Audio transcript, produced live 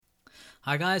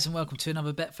Hi guys, and welcome to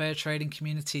another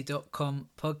betfairtradingcommunity.com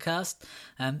podcast.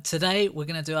 Today we're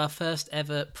going to do our first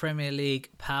ever Premier League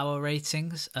power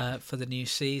ratings for the new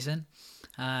season.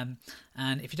 And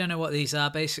if you don't know what these are,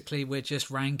 basically we're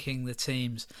just ranking the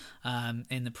teams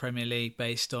in the Premier League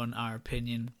based on our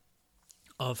opinion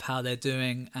of how they're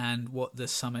doing and what the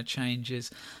summer changes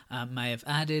may have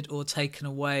added or taken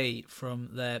away from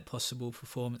their possible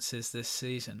performances this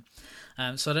season.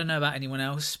 So I don't know about anyone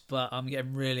else, but I'm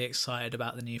getting really excited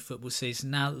about the new football season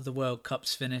now that the World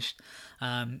Cup's finished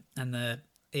and the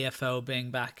EFL being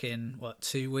back in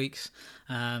 2 weeks.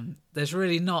 There's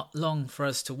really not long for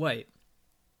us to wait.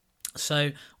 So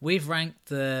we've ranked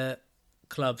the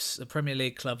Premier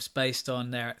League clubs, based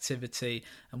on their activity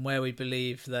and where we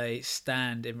believe they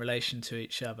stand in relation to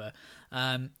each other.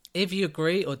 If you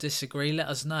agree or disagree, let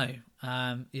us know.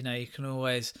 You can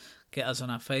always get us on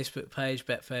our Facebook page,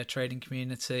 Betfair Trading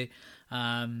Community, or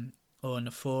on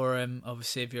the forum,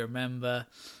 obviously, if you're a member,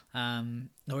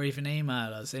 or even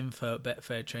email us,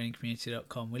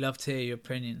 info@betfairtradingcommunity.com. We love to hear your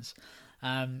opinions.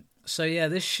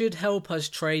 This should help us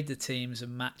trade the teams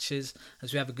and matches,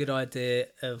 as we have a good idea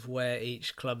of where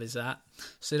each club is at.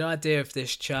 So the idea of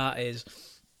this chart is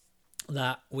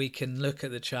that we can look at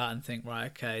the chart and think,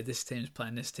 right, okay, this team's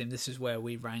playing this team, this is where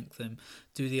we rank them,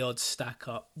 do the odds stack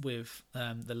up with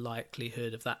the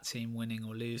likelihood of that team winning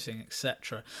or losing,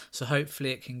 etc. So hopefully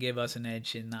it can give us an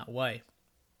edge in that way.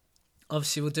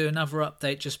 Obviously, we'll do another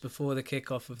update just before the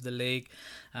kick-off of the league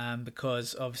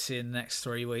because obviously in the next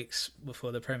 3 weeks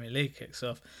before the Premier League kicks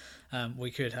off, we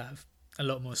could have a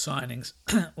lot more signings.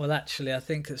 Well, actually, I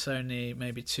think it's only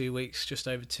maybe 2 weeks, just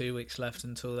over 2 weeks left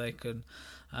until they can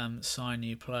sign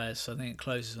new players. So I think it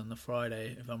closes on the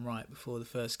Friday, if I'm right, before the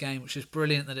first game, which is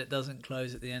brilliant that it doesn't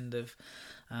close at the end of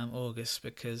August,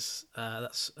 because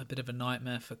that's a bit of a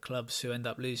nightmare for clubs who end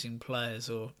up losing players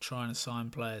or trying to sign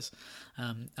players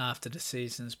after the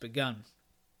season's begun.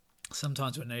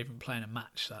 Sometimes we're not even playing a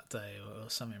match that day or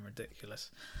something ridiculous.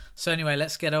 So anyway,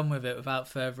 let's get on with it without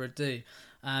further ado.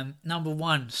 Number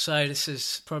one, so this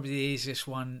is probably the easiest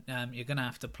one you're going to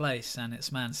have to place, and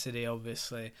it's Man City,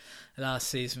 obviously. Last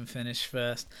season finished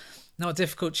first. Not a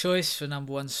difficult choice for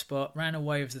number one spot. Ran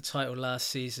away with the title last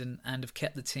season and have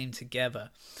kept the team together.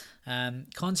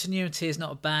 Continuity is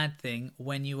not a bad thing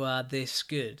when you are this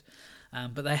good.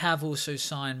 But they have also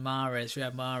signed Mahrez,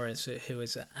 Riyad Mahrez, who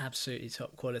is an absolutely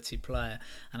top quality player,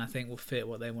 and I think will fit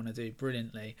what they want to do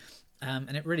brilliantly.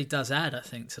 And it really does add, I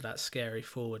think, to that scary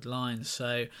forward line.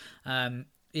 So,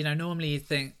 normally you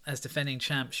think as defending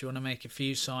champs, you want to make a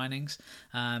few signings,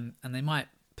 and they might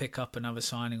pick up another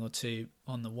signing or two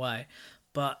on the way.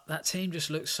 But that team just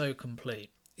looks so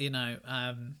complete.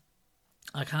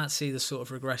 I can't see the sort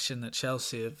of regression that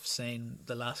Chelsea have seen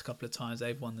the last couple of times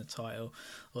they've won the title,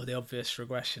 or the obvious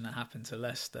regression that happened to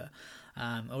Leicester,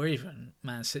 or even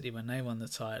Man City when they won the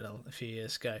title a few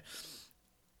years ago.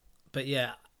 But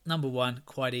yeah, number one,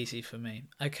 quite easy for me.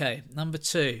 Okay, number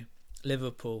two,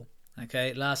 Liverpool.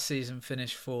 Okay, last season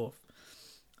finished fourth.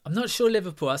 I'm not sure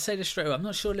Liverpool, I'll say this straight away, I'm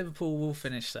not sure Liverpool will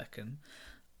finish second,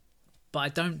 but I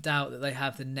don't doubt that they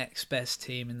have the next best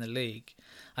team in the league.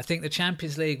 I think the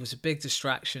Champions League was a big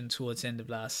distraction towards the end of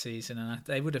last season, and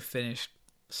they would have finished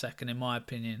second, in my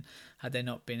opinion, had they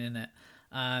not been in it.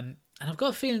 And I've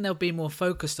got a feeling they'll be more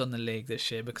focused on the league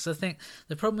this year, because I think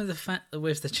the problem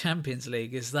with the Champions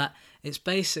League is that it's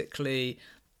basically,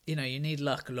 you need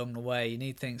luck along the way, you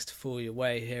need things to fall your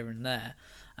way here and there.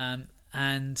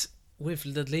 And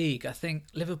with the league, I think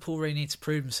Liverpool really need to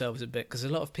prove themselves a bit, because a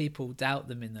lot of people doubt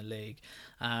them in the league.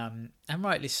 And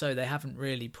rightly so, they haven't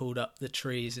really pulled up the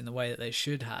trees in the way that they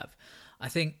should have. I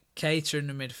think Keita in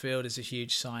the midfield is a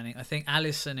huge signing. I think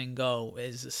Alisson in goal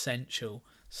is essential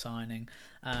signing.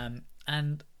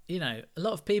 And, a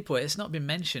lot of people, it's not been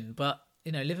mentioned, but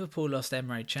Liverpool lost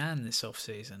Emre Can this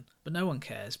off-season, but no one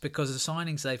cares, because the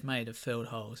signings they've made have filled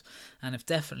holes and have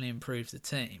definitely improved the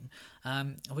team,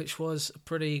 which was a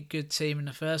pretty good team in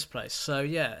the first place. So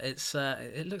yeah,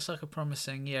 it looks like a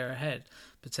promising year ahead,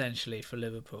 potentially, for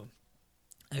Liverpool.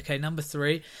 Okay, number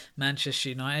three, Manchester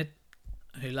United,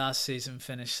 who last season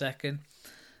finished second.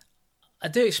 I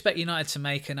do expect United to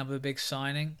make another big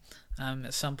signing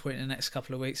at some point in the next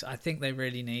couple of weeks. I think they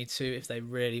really need to, if they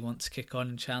really want to kick on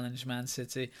and challenge Man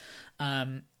City.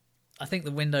 I think the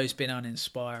window's been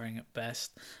uninspiring at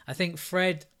best. I think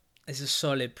Fred is a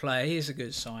solid player. He is a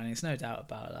good signing, there's no doubt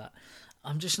about that.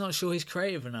 I'm just not sure he's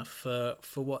creative enough for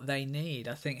what they need.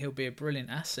 I think he'll be a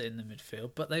brilliant asset in the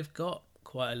midfield, but they've got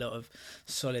quite a lot of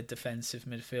solid defensive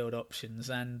midfield options,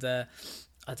 and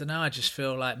I don't know, I just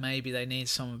feel like maybe they need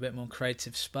someone a bit more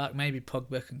creative spark. Maybe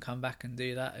Pogba can come back and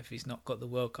do that if he's not got the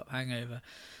World Cup hangover.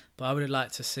 but I would have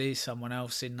liked to see someone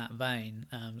else in that vein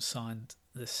signed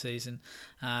this season.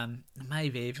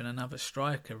 Maybe even another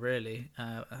striker, really,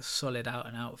 a solid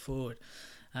out-and-out forward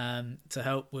to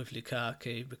help with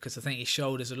Lukaku, because I think he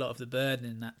shoulders a lot of the burden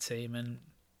in that team, and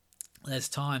there's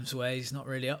times where he's not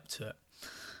really up to it.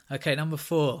 Okay, number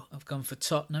 4, I've gone for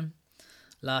Tottenham.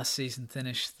 Last season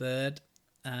finished 3rd.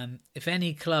 If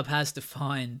any club has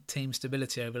defined team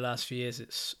stability over the last few years,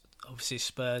 it's obviously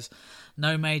Spurs.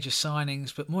 No major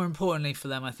signings, but more importantly for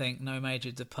them, I think, no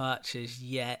major departures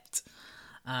yet.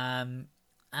 And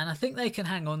I think they can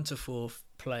hang on to 4th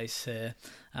place here.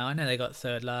 I know they got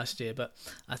 3rd last year, but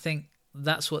I think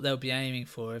that's what they'll be aiming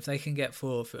for. If they can get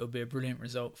 4th, it'll be a brilliant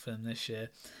result for them this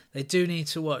year. They do need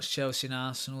to watch Chelsea and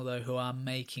Arsenal, though, who are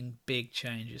making big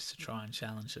changes to try and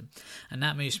challenge them. And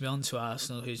that moves me on to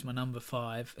Arsenal, who's my number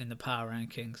 5 in the power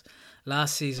rankings.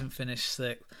 Last season finished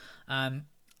 6th.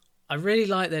 I really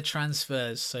like their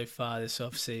transfers so far this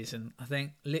off-season. I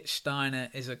think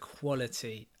Lichtsteiner is a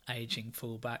quality ageing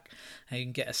fullback. He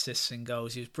can get assists and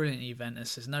goals. He was brilliant at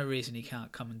Juventus. There's no reason he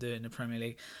can't come and do it in the Premier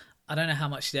League. I don't know how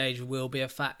much the age will be a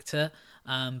factor,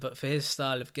 but for his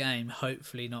style of game,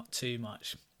 hopefully not too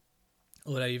much.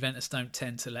 Although Juventus don't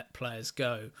tend to let players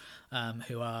go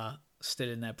who are still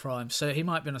in their prime. So he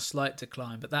might be on a slight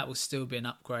decline, but that will still be an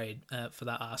upgrade for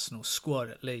that Arsenal squad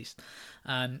at least.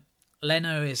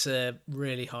 Leno is a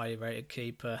really highly rated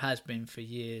keeper, has been for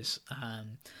years,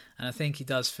 and I think he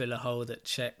does fill a hole that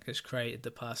Cech has created the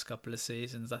past couple of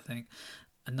seasons. I think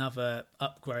another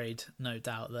upgrade, no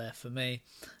doubt, there for me.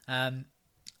 God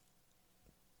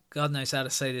knows how to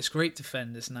say this Greek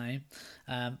defender's name.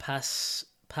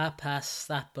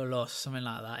 Papastapoulos, something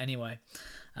like that. Anyway,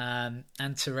 and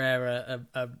Torreira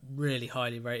are really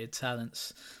highly rated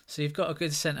talents. So you've got a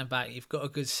good centre-back, you've got a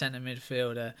good centre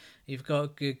midfielder, you've got a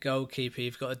good goalkeeper,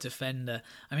 you've got a defender.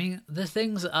 I mean, the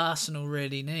things that Arsenal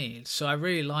really need. So I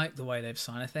really like the way they've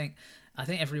signed. I think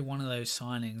every one of those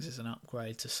signings is an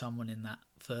upgrade to someone in that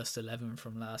first 11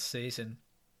 from last season.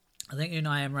 I think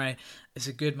Unai Emery is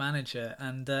a good manager,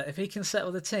 and if he can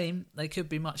settle the team, they could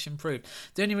be much improved.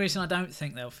 The only reason I don't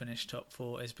think they'll finish top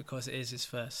 4 is because it is his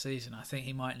first season. I think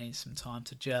he might need some time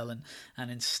to gel and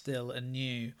instill a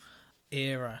new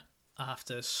era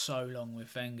after so long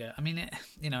with Wenger. I mean,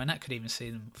 and that could even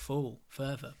see them fall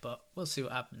further, but we'll see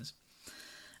what happens.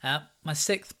 My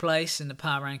 6th place in the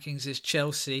power rankings is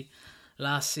Chelsea.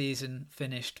 Last season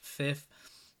finished 5th.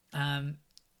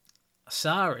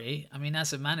 Sarri, I mean,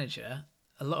 as a manager,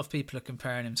 a lot of people are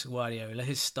comparing him to Guardiola.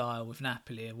 His style with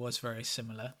Napoli was very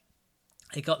similar.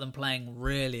 He got them playing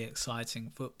really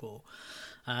exciting football.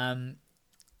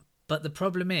 But the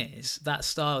problem is that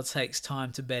style takes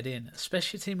time to bed in,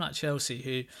 especially a team like Chelsea,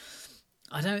 who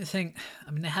I mean,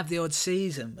 they have the odd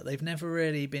season, but they've never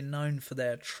really been known for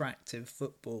their attractive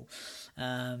football.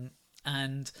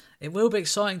 And it will be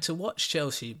exciting to watch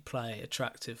Chelsea play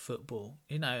attractive football.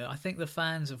 I think the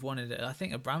fans have wanted it. I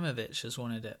think Abramovich has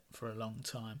wanted it for a long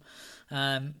time.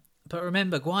 But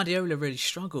remember, Guardiola really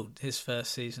struggled his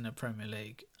first season of Premier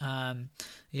League. They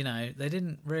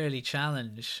didn't really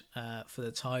challenge for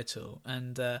the title.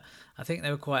 And I think they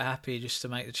were quite happy just to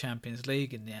make the Champions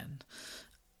League in the end.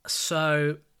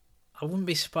 So I wouldn't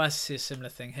be surprised to see a similar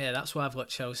thing here. That's why I've got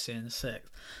Chelsea in 6th.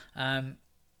 I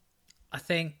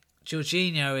think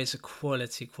Jorginho is a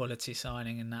quality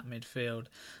signing in that midfield.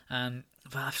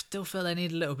 But I still feel they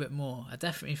need a little bit more. I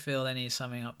definitely feel they need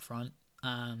something up front.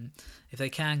 If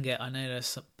they can I know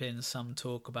there's been some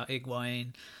talk about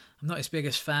Higuain. I'm not his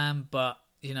biggest fan, but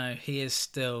he is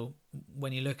still,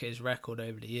 when you look at his record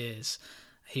over the years,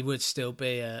 he would still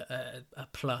be a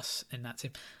plus in that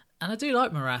team. And I do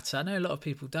like Morata. I know a lot of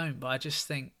people don't, but I just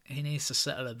think he needs to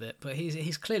settle a bit. But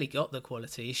he's clearly got the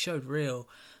quality. He showed real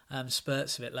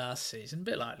spurts of it last season, a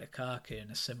bit like Lukaku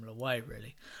in a similar way,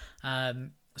 really.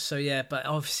 So yeah, but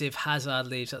obviously if Hazard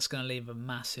leaves, that's going to leave a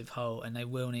massive hole, and they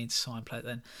will need to sign player.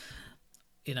 Then,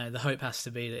 the hope has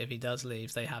to be that if he does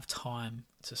leave, they have time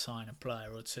to sign a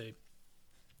player or two.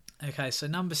 Okay, so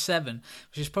number 7,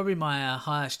 which is probably my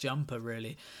highest jumper,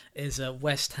 really, is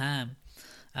West Ham.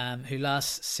 Who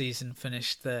last season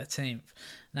finished 13th.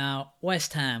 Now,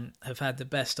 West Ham have had the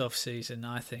best off-season,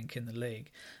 I think, in the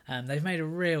league. They've made a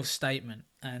real statement,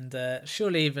 and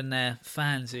surely even their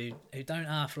fans who don't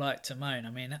half like to moan.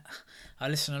 I mean, I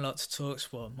listen a lot to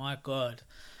TalkSport. My God,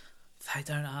 they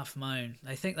don't half moan.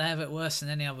 They think they have it worse than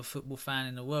any other football fan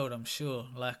in the world, I'm sure.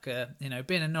 Like,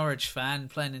 being a Norwich fan,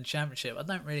 playing in Championship, I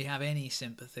don't really have any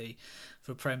sympathy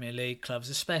for Premier League clubs,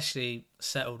 especially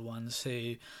settled ones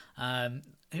who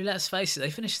who, let's face it, they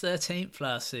finished 13th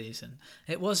last season.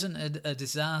 It wasn't a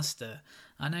disaster.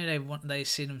 I know they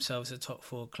see themselves a top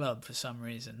 4 club for some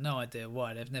reason. No idea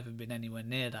why. They've never been anywhere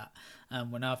near that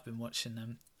when I've been watching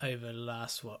them over the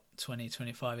last, 20,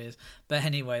 25 years. But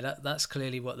anyway, that's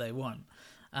clearly what they want.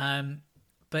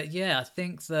 But yeah, I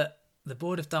think that the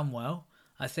board have done well.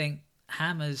 I think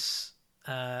Hammers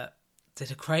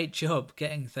did a great job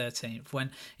getting 13th when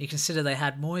you consider they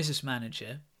had Moyes as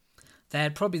manager. They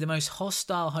had probably the most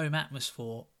hostile home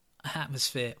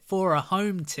atmosphere for a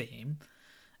home team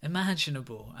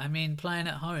imaginable. I mean, playing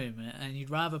at home, and you'd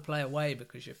rather play away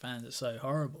because your fans are so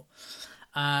horrible.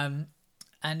 And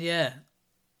yeah,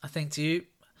 I think to you,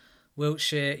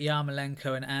 Wiltshire,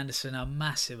 Yarmolenko and Anderson are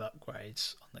massive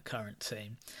upgrades on the current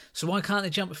team. So why can't they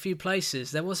jump a few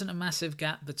places? There wasn't a massive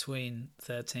gap between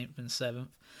 13th and 7th.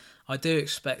 I do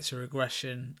expect a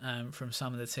regression from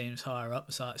some of the teams higher up,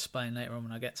 as I'll explain later on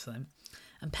when I get to them.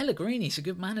 And Pellegrini's a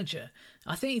good manager.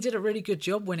 I think he did a really good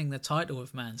job winning the title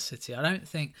with Man City. I don't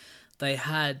think they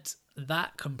had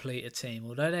that complete a team,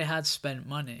 although they had spent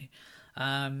money.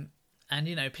 And,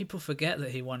 people forget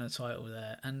that he won a title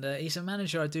there. And he's a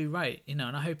manager I do rate, and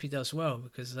I hope he does well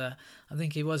because I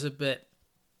think he was a bit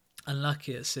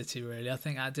unlucky at City, really. I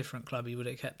think at a different club he would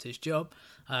have kept his job.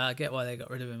 I get why they got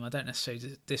rid of him. I don't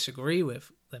necessarily disagree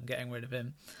with them getting rid of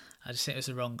him. I just think it was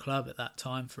the wrong club at that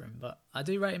time for him. But I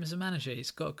do rate him as a manager.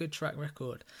 He's got a good track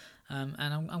record. And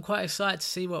I'm quite excited to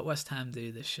see what West Ham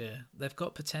do this year. They've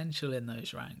got potential in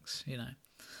those ranks,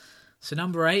 So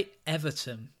number 8,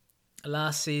 Everton.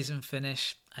 Last season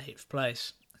finish 8th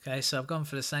place. Okay, so I've gone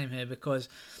for the same here because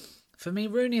for me,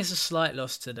 Rooney is a slight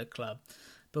loss to the club.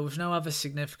 But with no other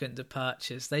significant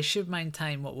departures, they should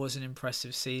maintain what was an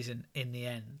impressive season in the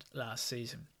end last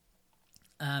season.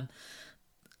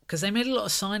 Because they made a lot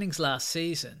of signings last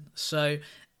season. So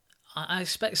I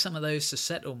expect some of those to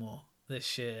settle more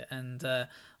this year. And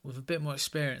with a bit more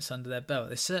experience under their belt,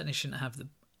 they certainly shouldn't have the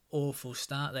awful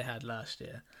start they had last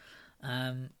year.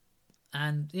 And,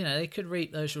 they could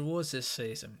reap those rewards this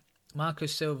season. Marco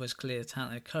Silva's clear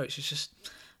talented coach. It's just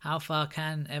how far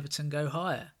can Everton go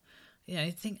higher?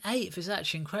 You think 8th is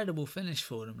actually an incredible finish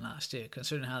for them last year,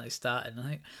 considering how they started. And I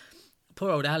think poor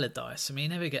old Allardyce, he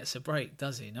never gets a break,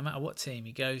 does he? No matter what team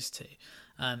he goes to,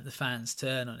 the fans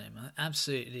turn on him.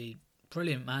 Absolutely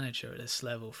brilliant manager at this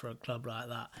level for a club like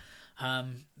that.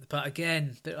 But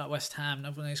again, a bit like West Ham,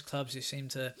 another one of those clubs who seem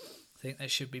to think they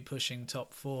should be pushing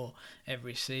top 4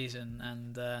 every season.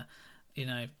 And,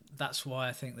 that's why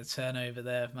I think the turnover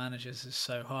there of managers is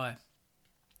so high.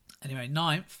 Anyway,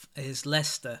 9th is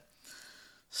Leicester.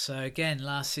 So again,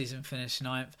 last season finished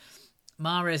 9th.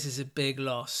 Mahrez is a big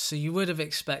loss, so you would have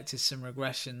expected some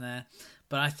regression there.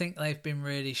 But I think they've been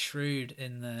really shrewd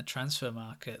in the transfer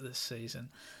market this season.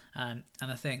 And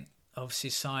I think, obviously,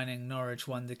 signing Norwich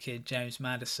wonder kid James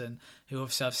Maddison, who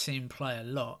obviously I've seen play a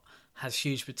lot, has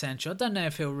huge potential. I don't know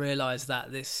if he'll realise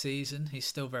that this season. He's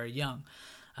still very young.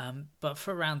 But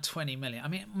for around 20 million. I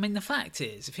mean, the fact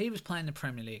is, if he was playing the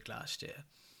Premier League last year,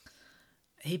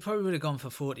 he probably would have gone for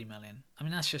 40 million. I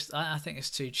mean, that's just, I think it's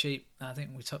too cheap. I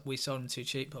think we sold him too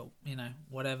cheap, but,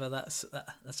 whatever. That's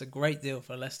a great deal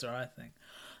for Leicester, I think.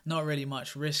 Not really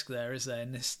much risk there, is there,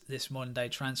 in this modern day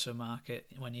transfer market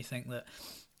when you think that,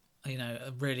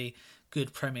 a really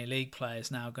good Premier League player is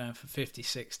now going for 50,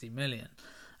 60 million.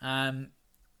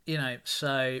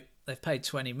 So they've paid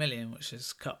 20 million, which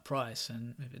is cut price,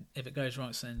 and if it goes wrong,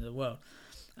 it's the end of the world.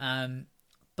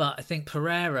 But I think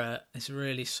Pereira is a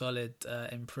really solid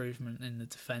improvement in the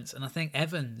defence. And I think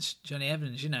Johnny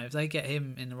Evans, if they get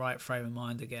him in the right frame of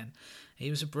mind again,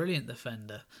 he was a brilliant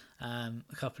defender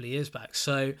a couple of years back.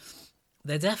 So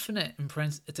they're definite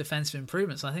defensive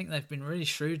improvements. I think they've been really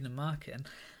shrewd in the market.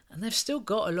 And they've still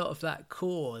got a lot of that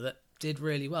core that did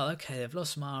really well. Okay, they've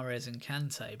lost Mahrez and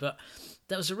Kante, but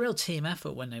that was a real team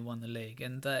effort when they won the league.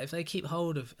 And if they keep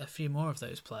hold of a few more of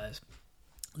those players,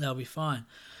 they'll be fine.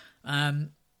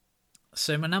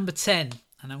 So my number 10,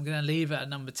 and I'm going to leave it at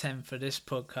number 10 for this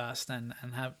podcast and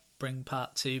bring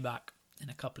part 2 back in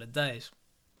a couple of days,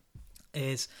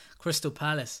 is Crystal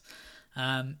Palace,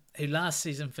 who last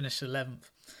season finished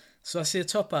 11th. So I see a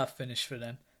top-half finish for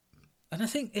them. And I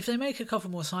think if they make a couple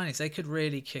more signings, they could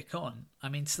really kick on. I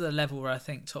mean, to the level where I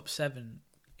think top 7,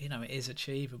 it is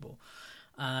achievable.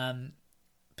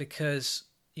 Because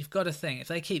you've got to think, if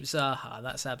they keep Zaha,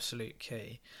 that's absolute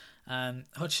key.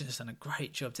 Hodgson's done a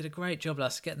great job. Did a great job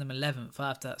last getting them 11th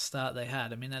after that start they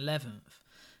had. 11th.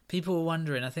 People were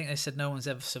wondering. I think they said no one's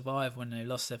ever survived when they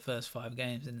lost their first 5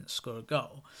 games and didn't score a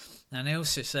goal. And they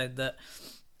also said that,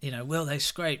 will they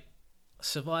scrape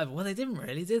survival? Well, they didn't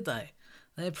really, did they?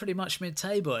 they're pretty much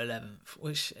mid-table 11th,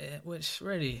 which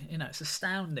really, it's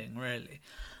astounding, really.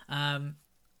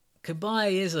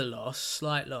 Cabaye is a loss,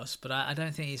 slight loss, but I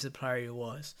don't think he's the player he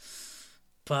was.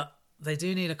 But they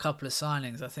do need a couple of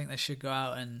signings. I think they should go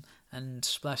out and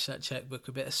splash that checkbook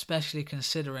a bit, especially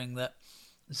considering that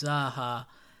Zaha,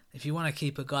 if you want to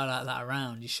keep a guy like that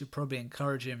around, you should probably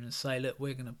encourage him and say, look,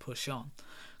 we're going to push on.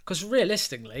 Because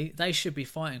realistically, they should be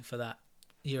fighting for that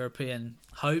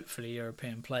hopefully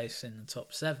European place in the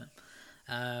top 7.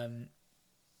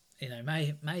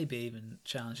 Maybe even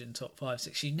challenging top 5,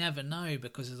 6. You never know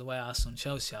because of the way Arsenal and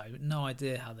Chelsea are. You have no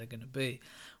idea how they're going to be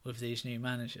with these new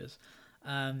managers.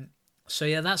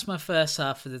 That's my first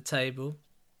half of the table.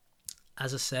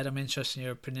 As I said, I'm interested in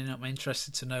your opinion. I'm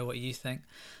interested to know what you think.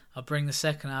 I'll bring the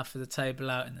second half of the table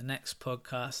out in the next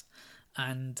podcast.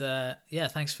 And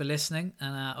thanks for listening.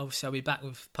 And obviously I'll be back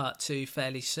with part 2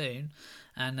 fairly soon.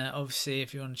 And obviously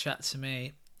if you want to chat to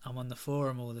me, I'm on the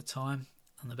forum all the time,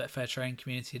 on the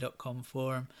betfairtradingcommunity.com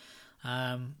forum.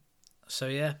 Get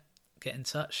in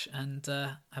touch and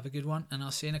have a good one. And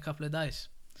I'll see you in a couple of days.